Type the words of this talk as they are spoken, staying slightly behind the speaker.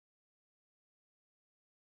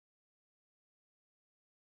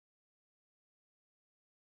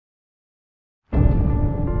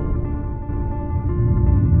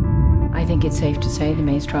think it's safe to say the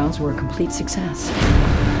maze trials were a complete success.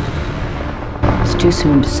 It's too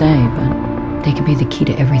soon to say, but they could be the key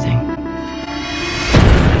to everything.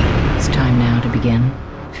 It's time now to begin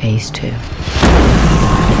phase 2.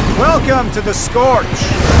 Welcome to the Scorch!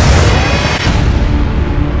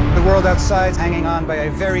 The world outside's hanging on by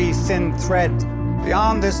a very thin thread.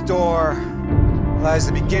 Beyond this door lies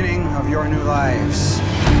the beginning of your new lives.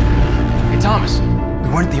 Hey, Thomas,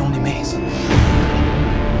 we weren't the only maze.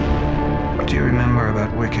 What do you remember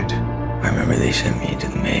about Wicked? I remember they sent me into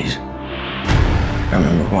the maze. I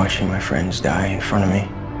remember watching my friends die in front of me.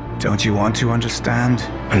 Don't you want to understand?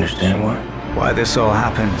 Understand what? Why this all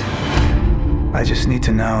happened? I just need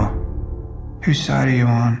to know. Whose side are you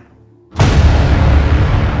on?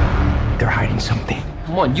 They're hiding something.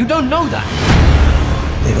 Come on, you don't know that.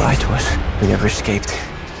 They lied to us. We never escaped.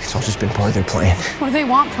 It's all just been part of their plan. What do they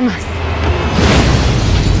want from us?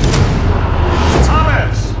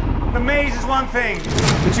 Thomas! The maze is one thing.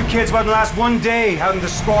 The two kids wouldn't last one day out in the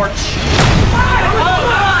Scorch.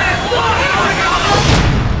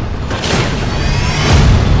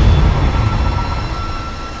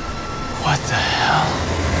 What the hell?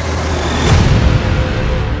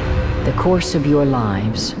 The course of your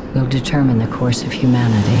lives will determine the course of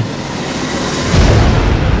humanity.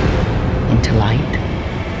 Into light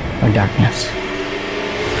or darkness.